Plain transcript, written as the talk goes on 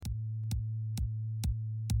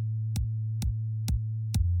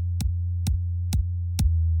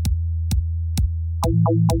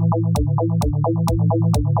Hello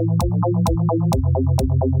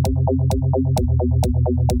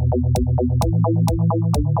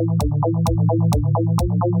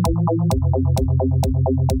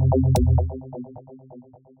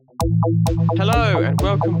and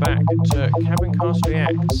welcome back to Cabincast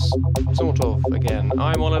Reacts, sort of, again.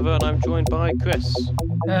 I'm Oliver and I'm joined by Chris.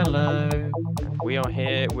 Hello. And we are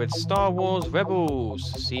here with Star Wars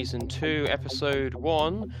Rebels, Season 2, Episode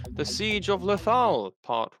 1, The Siege of Lothal,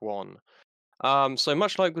 Part 1. So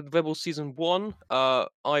much like with Rebels Season 1,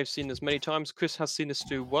 I've seen this many times. Chris has seen this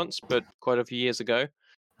too once, but quite a few years ago.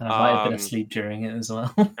 And I might have been asleep during it as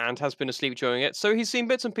well. And has been asleep during it. So he's seen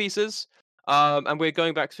bits and pieces. And we're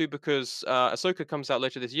going back through because Ahsoka comes out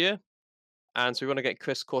later this year. And so we want to get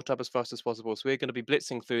Chris caught up as fast as possible. So we're going to be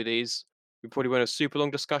blitzing through these. We probably won't have super long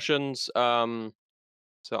discussions.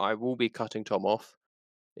 So I will be cutting Tom off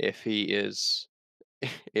if he is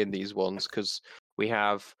in these ones, because we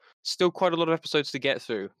have still quite a lot of episodes to get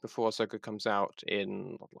through before Ahsoka comes out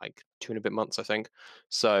in like 2 and a bit months, I think.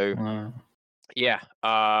 So yeah.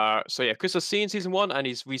 Chris has seen season 1 and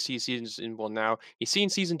he's re-seen season 1 now. He's seen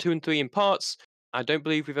season 2 and 3 in parts. I don't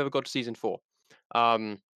believe we've ever got to season 4.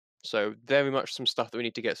 So very much some stuff that we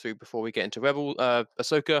need to get through before we get into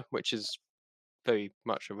Ahsoka, which is very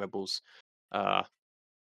much a Rebels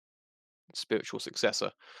spiritual successor.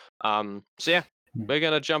 We're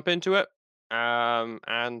gonna jump into it.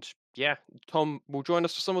 And yeah, Tom will join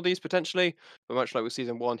us for some of these potentially, but much like with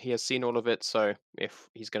season 1, he has seen all of it, so if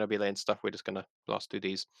he's gonna be laying stuff, we're just gonna blast through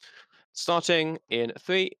these. Starting in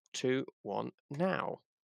 3, 2, 1, now.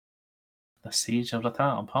 The Siege of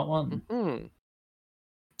Lothal, Part 1. Mm-hmm.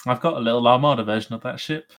 I've got a little Armada version of that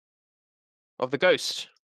ship. Of the Ghost.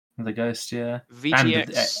 The Ghost, yeah. VGX. And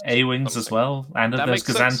the A-Wings as well. And of those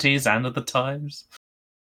Gazantes and of the Times.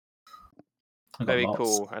 Very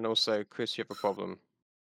cool. And also, Chris, you have a problem.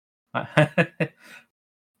 I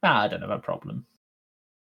don't have a problem.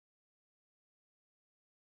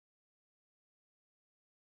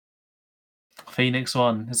 Phoenix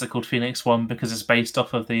 1. Is it called Phoenix 1 because it's based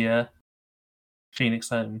off of the Phoenix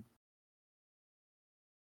Home?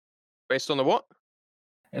 Based on the what?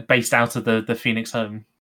 Based out of the Phoenix Home.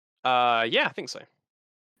 Yeah, I think so.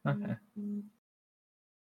 Okay.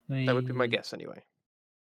 That would be my guess anyway.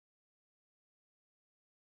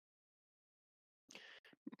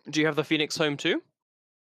 Do you have the Phoenix Home too?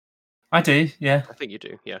 I do, yeah. I think you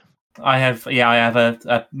do, yeah. I have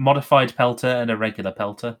a modified pelter and a regular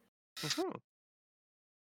pelter. Mm-hmm.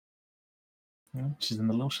 She's in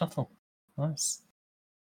the little shuttle. Nice.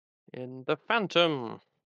 In the Phantom.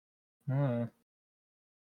 Ah.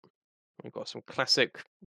 We've got some classic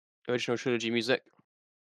original trilogy music.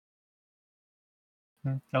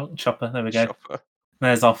 Oh, Chopper, there we go. Chopper.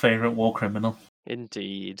 There's our favourite war criminal.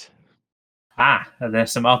 Indeed.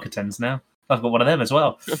 There's some Architens now. I've got one of them as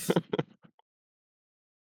well.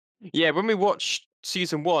 Yeah, when we watched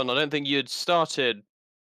season 1, I don't think you'd started,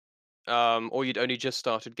 or you'd only just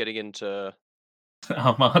started getting into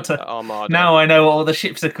Armada. Armada. Now I know what all the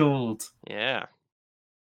ships are called. Yeah.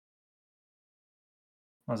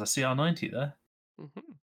 There's a CR-90 there.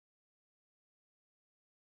 Mm-hmm.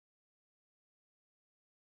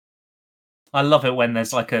 I love it when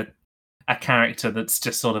there's like a character that's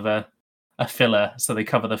just sort of a filler, so they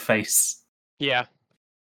cover the face. Yeah.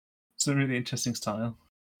 It's a really interesting style.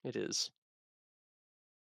 It is.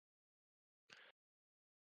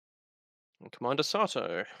 And Commander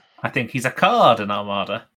Sato. I think he's a card in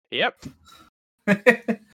Armada. Yep. I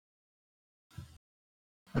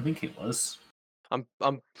think it was. I'm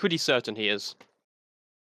pretty certain he is.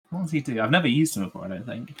 What does he do? I've never used him before, I don't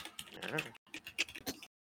think. Yeah.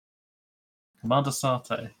 Commander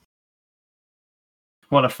Sato.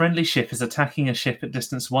 While a friendly ship is attacking a ship at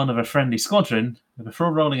distance 1 of a friendly squadron,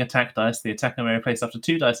 before rolling attack dice, the attacker may replace up to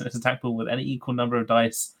 2 dice in its attack pool with any equal number of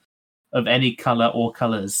dice of any colour or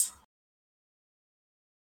colours.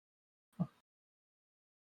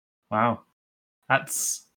 Wow.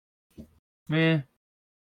 That's... yeah.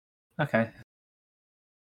 Okay.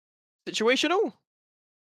 Situational?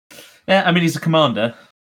 Yeah, I mean, he's a commander,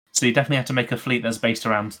 so you definitely have to make a fleet that's based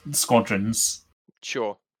around squadrons.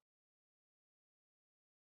 Sure.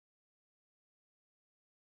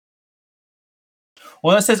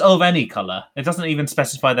 Well, it says of any colour. It doesn't even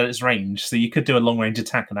specify that it's range, so you could do a long-range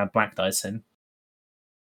attack and add black dice in.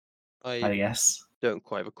 I guess. Don't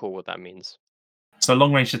quite recall what that means. So a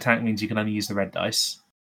long-range attack means you can only use the red dice.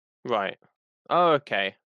 Right. Oh,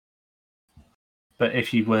 okay. But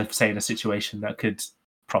if you were, say, in a situation that could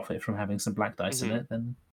profit from having some black dice in it,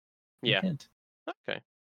 then yeah. you could. Okay.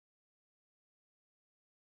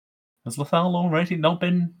 Has Lothal already not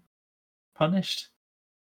been punished?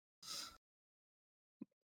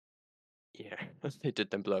 Yeah, they did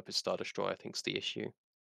then blow up his Star Destroyer, I think's the issue.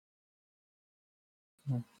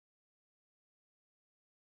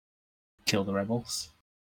 Kill the rebels.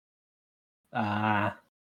 Ah.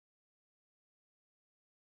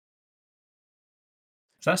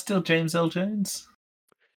 Is that still James L. Jones?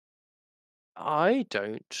 I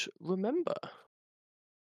don't remember.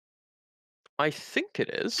 I think it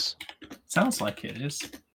is. Sounds like it is.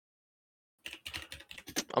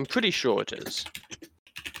 I'm pretty sure it is.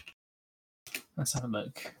 Let's have a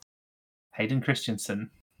look. Hayden Christensen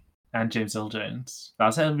and James L. Jones.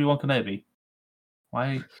 That's Obi-Wan Kenobi.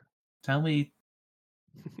 Why? Tell me.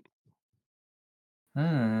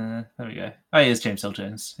 There we go. Oh, it is James L.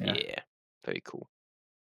 Jones. Yeah. Yeah, very cool.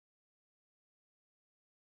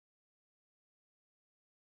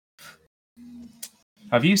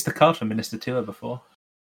 I've used the card for Minister Tour before,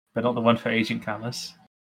 but not the one for Agent Callus.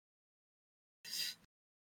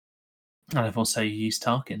 And I've also used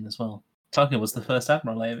Tarkin as well. Tarkin was the first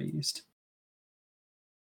Admiral I ever used.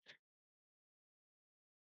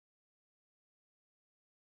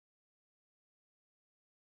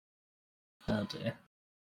 Oh dear.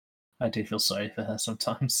 I do feel sorry for her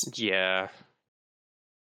sometimes. Yeah.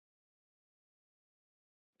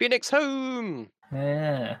 Phoenix home!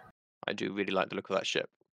 Yeah. I do really like the look of that ship.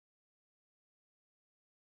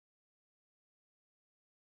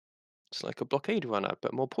 It's like a blockade runner,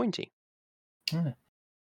 but more pointy. Yeah.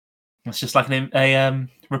 It's just like a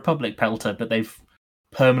Republic pelter, but they've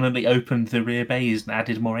permanently opened the rear bays and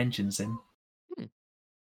added more engines in. Hmm.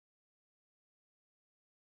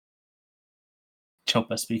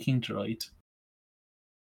 Chopper speaking droid.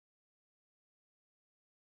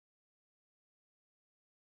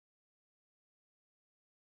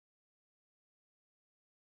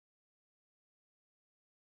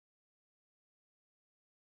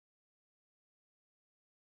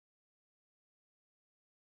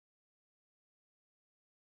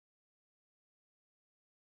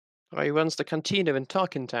 Oh, he runs the cantina in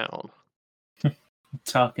Tarkin Town.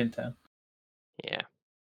 Tarkin Town. Yeah.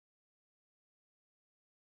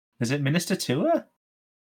 Is it Minister Tour?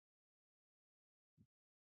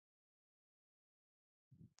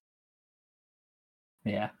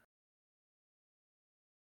 Yeah.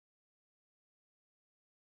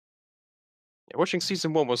 Yeah, watching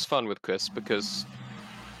season 1 was fun with Chris because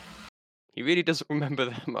he really doesn't remember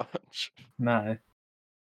that much. No.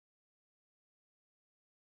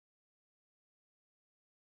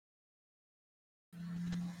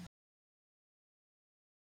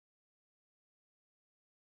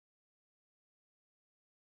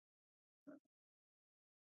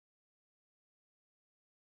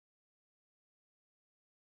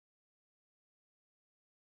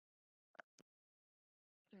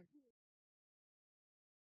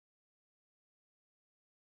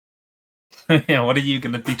 Yeah, what are you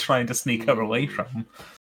going to be trying to sneak her away from?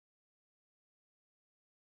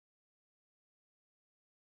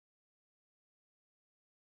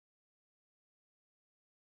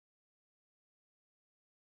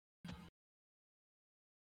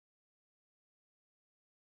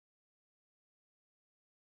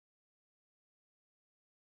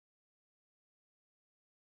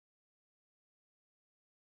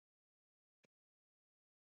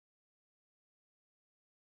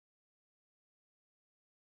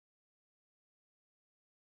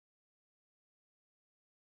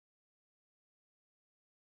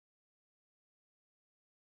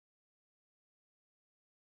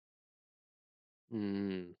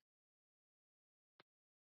 Hmm.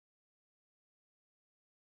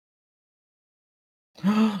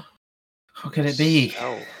 What could it be?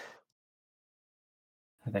 Self.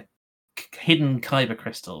 The hidden kyber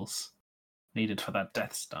crystals needed for that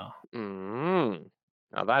Death Star. Mm.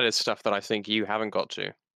 Now that is stuff that I think you haven't got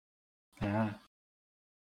to. Yeah.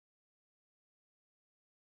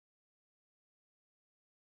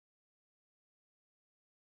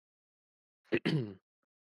 Hmm.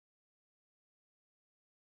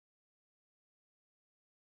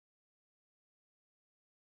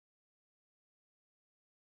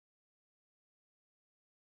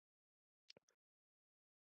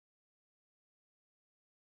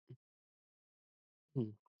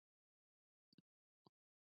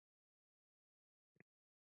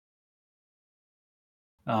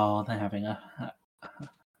 Oh, they're having a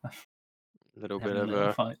Little bit having a of little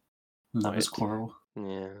a fight. Lovers fight. quarrel.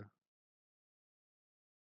 Yeah.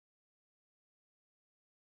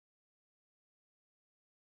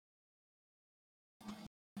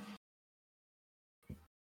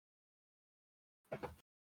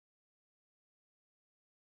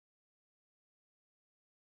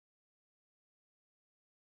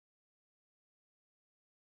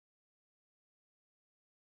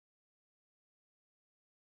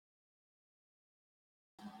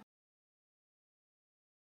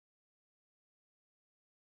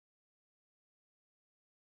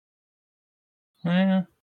 Yeah,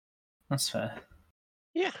 that's fair.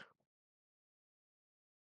 Yeah.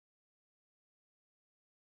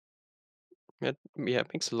 It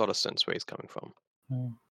makes a lot of sense where he's coming from.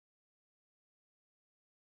 Mm.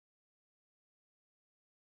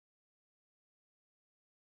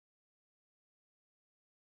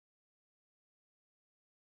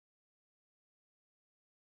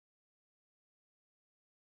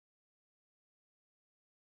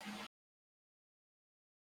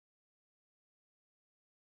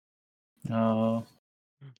 Oh,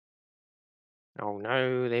 Oh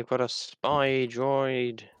no, they've got a spy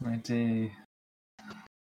droid. I do.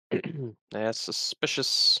 They're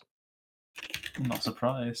suspicious. I'm not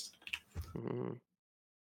surprised. Mm.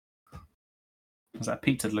 Was that a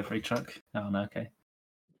pizza delivery truck? Oh no, okay.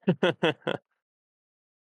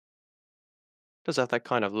 Does have that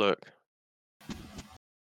kind of look.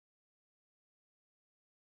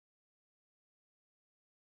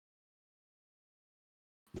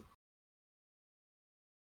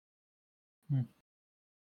 Hmm.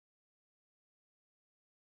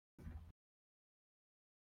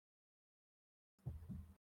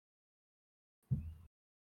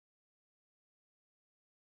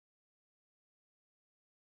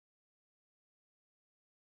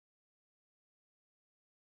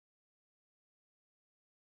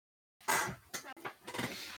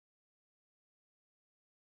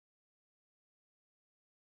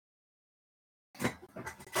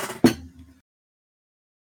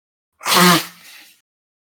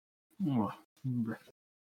 Oh,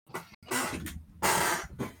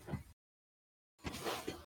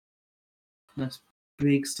 nice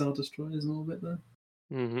big Star Destroyers in orbit there.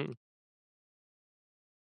 Hmm.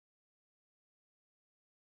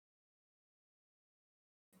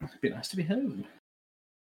 It'd be nice to be home.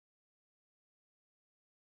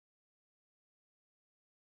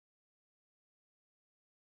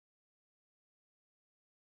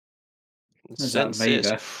 Is that Senses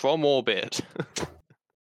Vader? from orbit.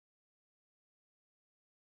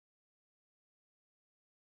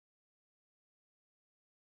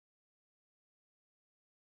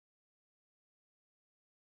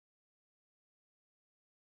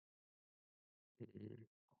 Mm.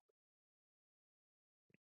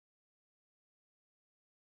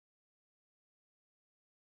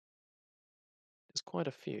 There's quite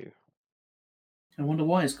a few. I wonder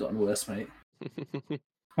why it's gotten worse, mate.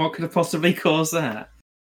 What could have possibly caused that?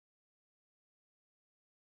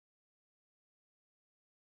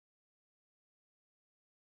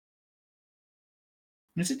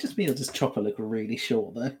 Is it just me or does Chopper look really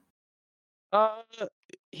short though? uh,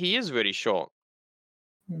 he is really short.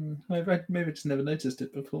 Maybe I just never noticed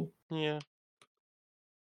it before. Yeah.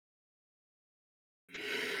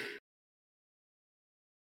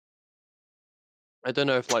 I don't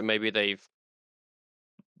know if like maybe they've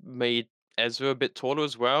made Ezra a bit taller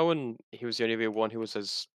as well, and he was the only real one who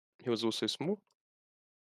was also small.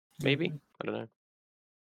 Maybe, I don't know.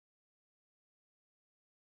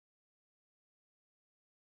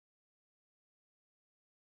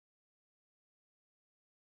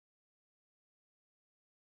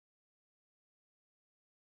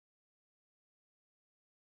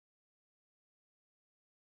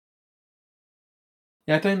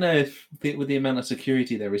 Yeah, I don't know if with the amount of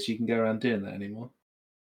security there is, you can go around doing that anymore.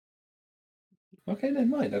 Okay, never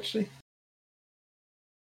mind, actually.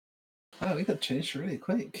 Oh, we got changed really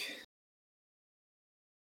quick.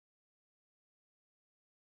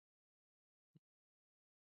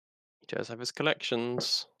 He does have his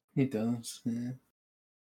collections, He does, yeah.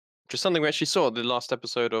 which is something we actually saw the last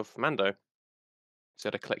episode of Mando. He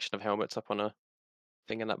had a collection of helmets up on a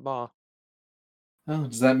thing in that bar. Oh,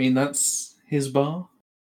 does that mean that's his bar?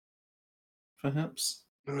 Perhaps?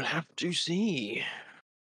 We'll have to see.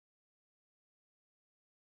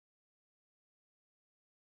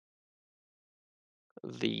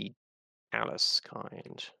 The Alice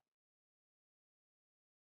kind.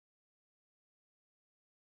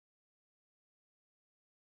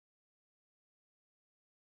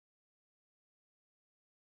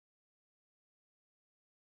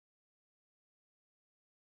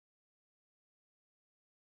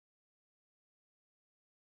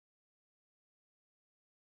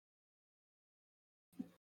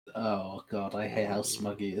 Oh, God, I hate how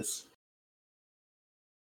smug he is.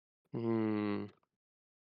 Hmm.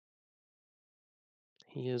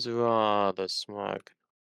 He is rather smug.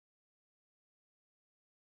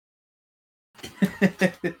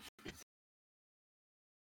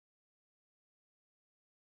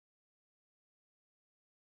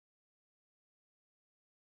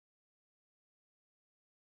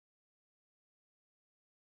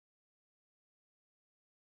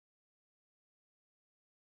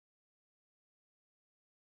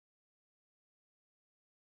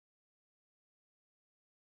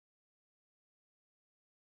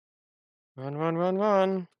 Run, run, run,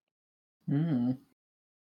 run. Hmm.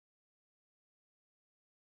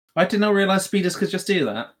 I did not realise speeders could just do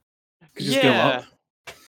that. Could just go up.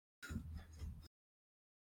 Yeah.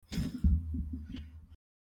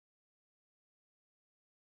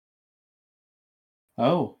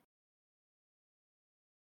 Oh.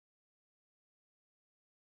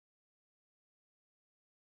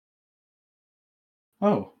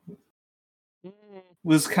 Oh. Mm.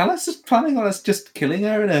 Was Callus just planning on us just killing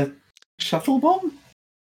her in a shuttle bomb?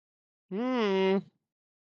 Hmm.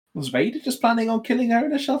 Was Vader just planning on killing her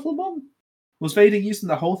in a shuttle bomb? Was Vader using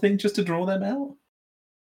the whole thing just to draw them out?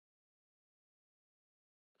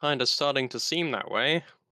 Kind of starting to seem that way.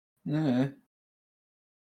 Yeah.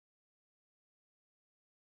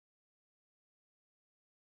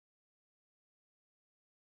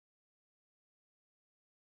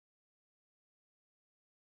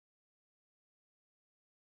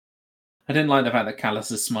 I didn't like the fact that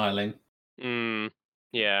Callus is smiling. Hmm.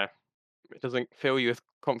 Yeah. It doesn't fill you with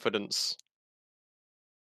confidence.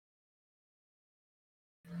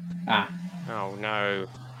 Ah, Oh no.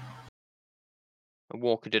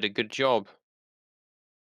 Walker did a good job.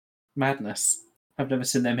 madness. I've never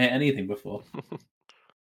seen them hit anything before.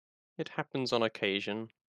 It happens on occasion.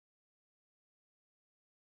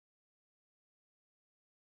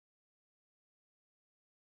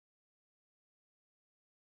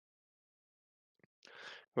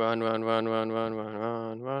 Run, run, run, run, run, run,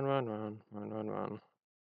 run, run, run, run, run, run, run.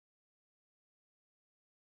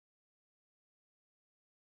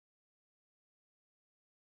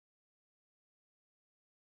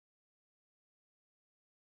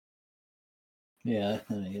 Yeah,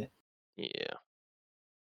 yeah. Yeah.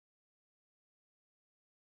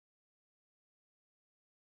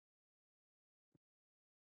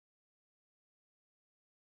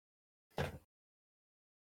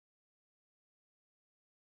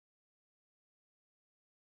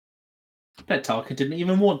 I bet Tarkin didn't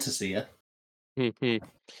even want to see her.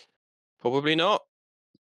 Probably not.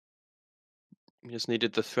 You just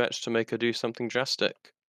needed the threat to make her do something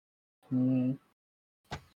drastic. Hmm.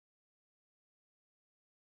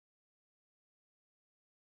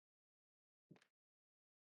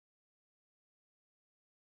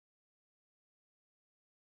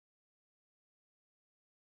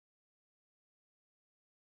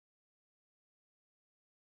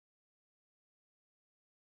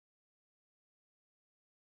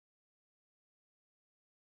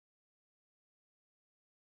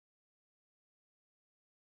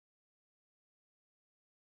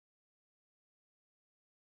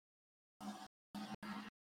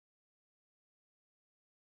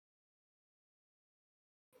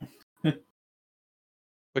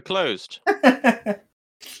 We're closed.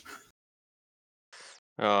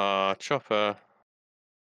 Ah, Chopper.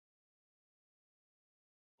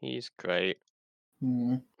 He's great.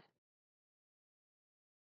 Hmm.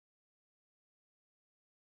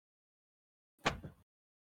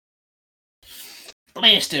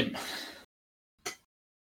 Blast him!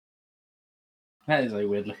 That is a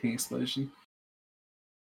weird looking explosion.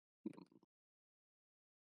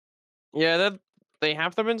 Yeah, they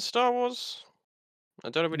have them in Star Wars. I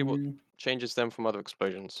don't know really what Hmm. changes them from other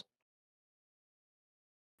explosions.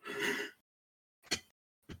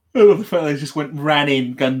 I love the fact they just ran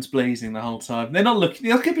in, guns blazing the whole time. They're not looking.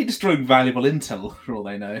 They could be destroying valuable intel for all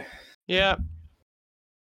they know. Yeah,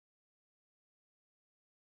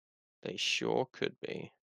 they sure could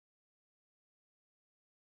be.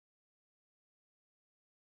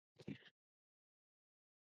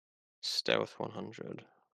 Stealth 100.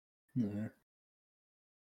 Yeah.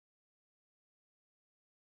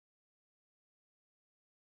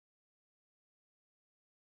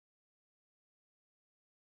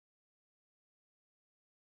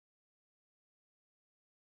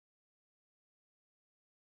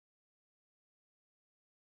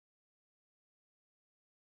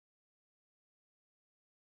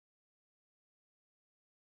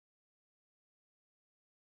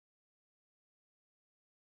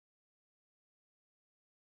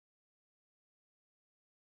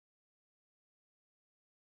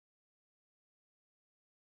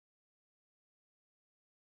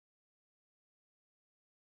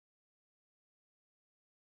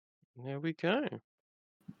 There we go.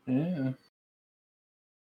 Yeah.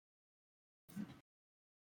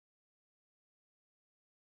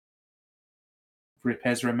 Rip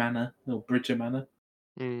Ezra Manor, or Bridger Manor.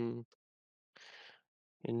 Hmm.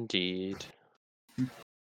 Indeed. I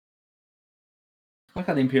like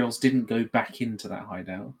how the Imperials didn't go back into that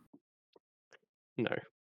hideout. No.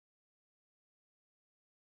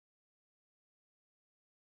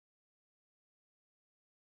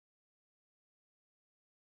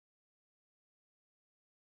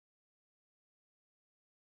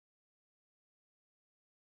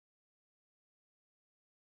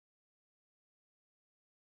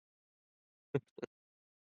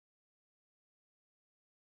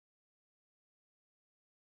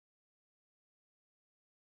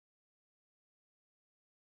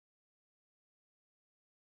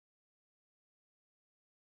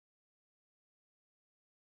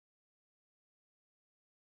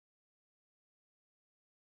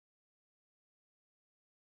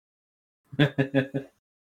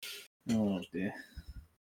 Oh dear.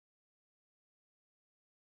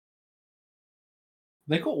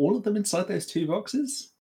 They got all of them inside those 2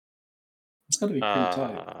 boxes? It's got to be pretty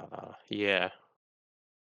tight. Yeah.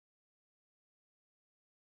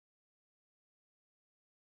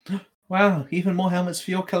 Wow, even more helmets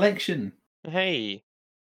for your collection. Hey.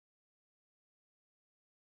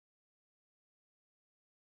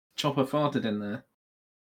 Chopper farted in there.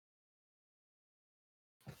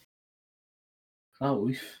 Oh,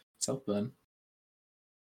 oof. Self-burn.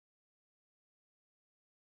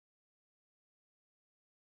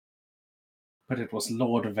 But it was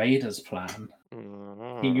Lord Vader's plan.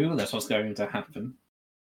 He knew this was going to happen.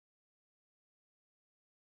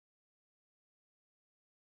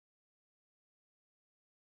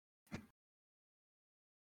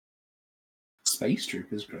 Space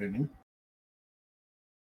Troopers groaning.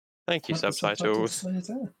 Thank you, What the subtitles subtitles.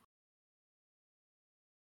 say there?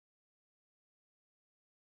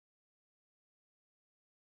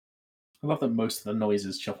 I love that most of the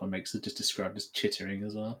noises Chopper makes are just described as chittering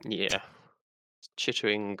as well. Yeah.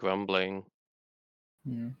 Chittering, grumbling.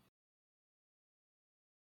 Yeah.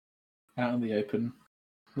 Out in the open,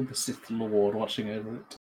 with the Sith Lord watching over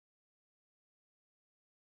it.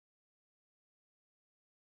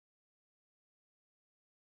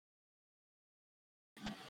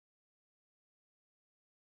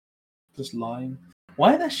 Just lying.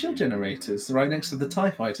 Why are there shield generators right next to the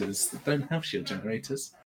TIE fighters that don't have shield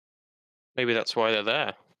generators? Maybe that's why they're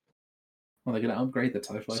there. Well, they're going to upgrade the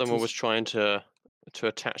TIE fighters. Someone was trying to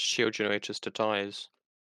attach shield generators to ties.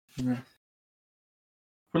 Yeah.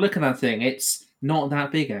 But look at that thing. It's not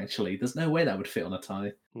that big, actually. There's no way that would fit on a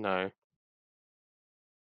TIE. No.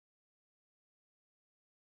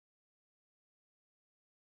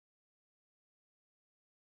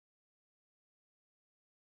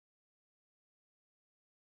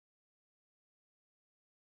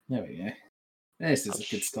 There we go. This is a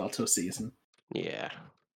good start to a season. Yeah.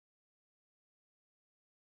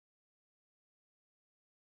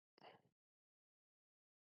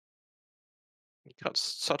 He got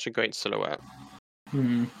such a great silhouette.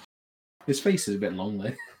 His face is a bit long,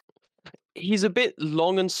 though. He's a bit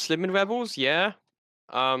long and slim in Rebels, yeah.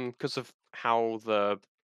 Because of how the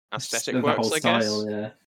aesthetic The works, whole I guess. style, yeah.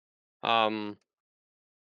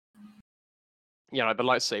 Yeah, like the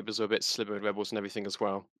lightsabers are a bit slimmer in Rebels and everything as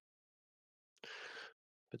well.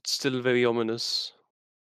 But still very ominous.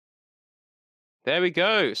 There we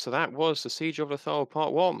go. So that was the Siege of Lothal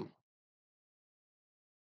Part 1.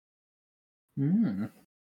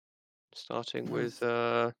 Starting with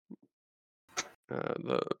the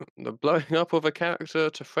blowing up of a character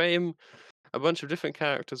to frame a bunch of different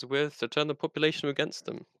characters with to turn the population against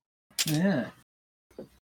them. Yeah.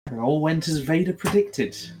 It all went as Vader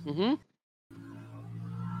predicted. Mm-hmm.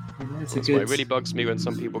 That's Why it really bugs me when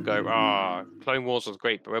some people go, Clone Wars was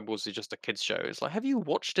great, but Rebels is just a kids' show. It's like, have you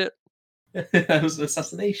watched it? That was an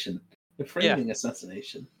assassination. The framing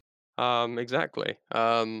assassination. Exactly.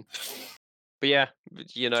 But yeah,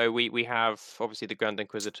 you know, we have obviously the Grand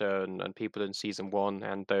Inquisitor and people in season 1,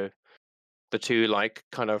 and the two like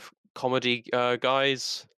kind of comedy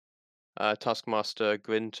guys, Taskmaster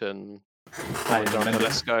Grint and Commandant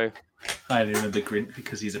Valesco. I remember Grint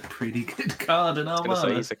because he's a pretty good card in Armada. I was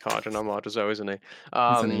gonna say he's a card in Armada as well, isn't he? He's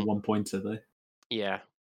only a 1 pointer though. Yeah,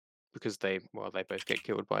 because they both get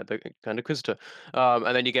killed by the Grand Inquisitor.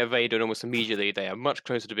 And then you get Vader, and almost immediately they are much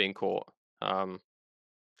closer to being caught. And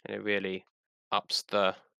it really ups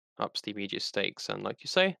the immediate stakes. And like you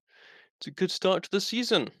say, it's a good start to the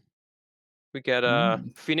season. We get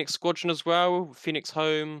Phoenix Squadron as well, Phoenix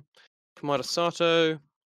Home, Commander Sato,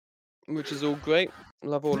 which is all great.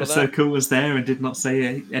 Love all of that. Ahsoka was there and did not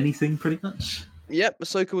say anything, pretty much. Yep,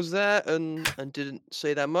 Ahsoka was there and didn't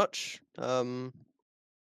say that much. We'll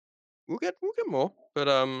get more, but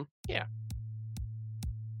yeah.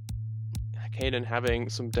 Kanan having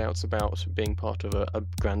some doubts about being part of a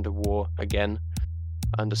grander war again,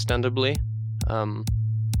 understandably.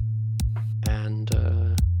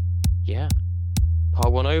 Yeah,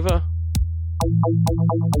 part 1 over.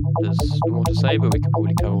 There's no more to say, but we can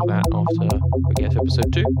probably cover all that after we get to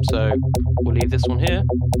episode 2. So we'll leave this one here.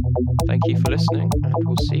 Thank you for listening, and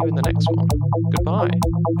we'll see you in the next one. Goodbye.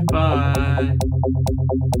 Bye.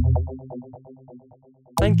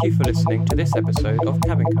 Thank you for listening to this episode of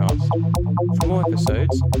Cabincast. For more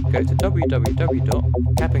episodes, go to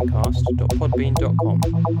www.cabincast.podbean.com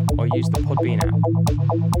or use the Podbean app.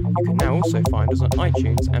 You can now also find us on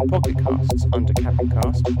iTunes and Pocket Casts under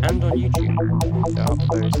Cabincast and on YouTube. The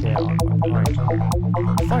uploads here are quite behind.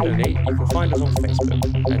 Finally, you can find us on Facebook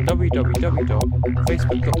at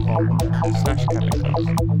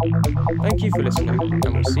www.facebook.com/Cabincast. Thank you for listening,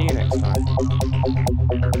 and we'll see you next time.